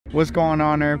What's going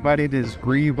on, everybody? This is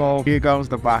Revo. Here goes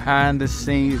the behind the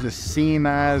scenes, the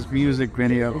C9’s music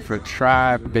video for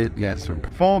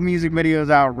Bidnezz. Full music videos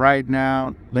out right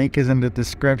now. Link is in the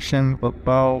description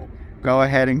below. Go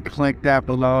ahead and click that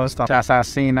below. Shouts out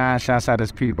C9, shouts out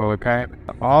his people, okay?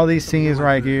 All these scenes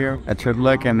right here that you're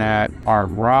looking at are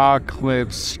raw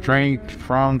clips straight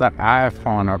from the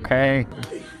iPhone, okay?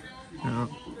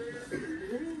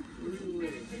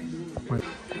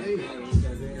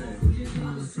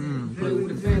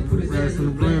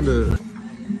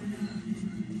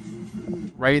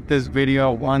 Rate this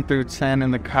video 1 through 10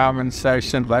 in the comment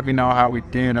section. Let me know how we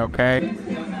did, okay?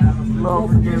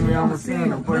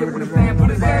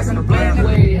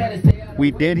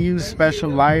 We did use special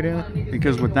lighting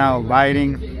because without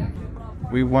lighting,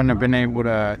 we wouldn't have been able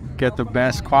to get the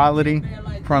best quality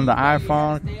from the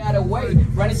iPhone.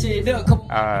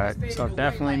 So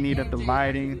definitely needed the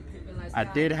lighting. I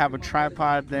did have a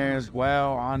tripod there as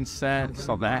well on set,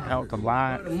 so that helped a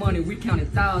lot. Money, we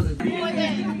counted thousands.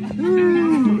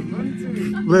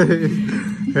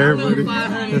 Everybody,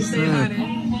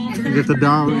 get the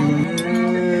dog.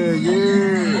 Yeah.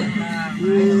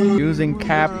 Using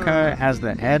CapCut as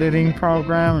the editing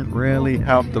program really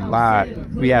helped a lot.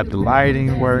 We had the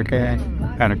lighting working,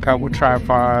 had a couple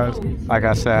tripods. Like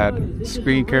I said,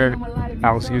 speaker.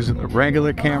 I was using the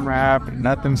regular camera app,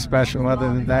 nothing special other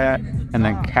than that. And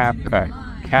then CapCut.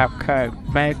 CapCut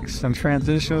effects and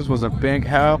transitions was a big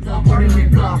help.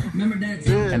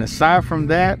 And aside from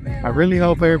that, I really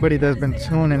hope everybody that's been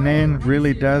tuning in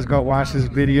really does go watch this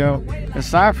video.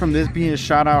 Aside from this being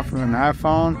shot out from an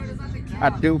iPhone, I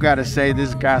do gotta say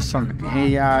this got some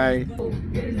AI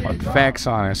effects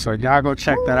on it, so y'all go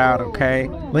check that out, okay?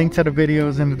 Link to the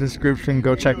videos in the description.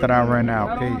 Go check that out right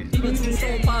now. Peace.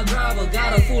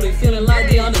 Feeling like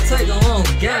the Undertaker on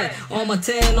gang on my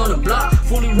 10 on the block,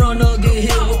 fully run up, get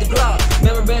hit with the Glock.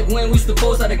 Remember back when we used to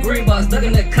post at the green box,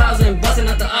 ducking the cows and busting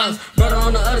out the ops. Brother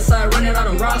on the other side running out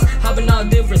of rocks, hopping out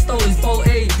different stories, 4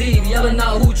 AD, yelling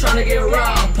out who trying to get robbed.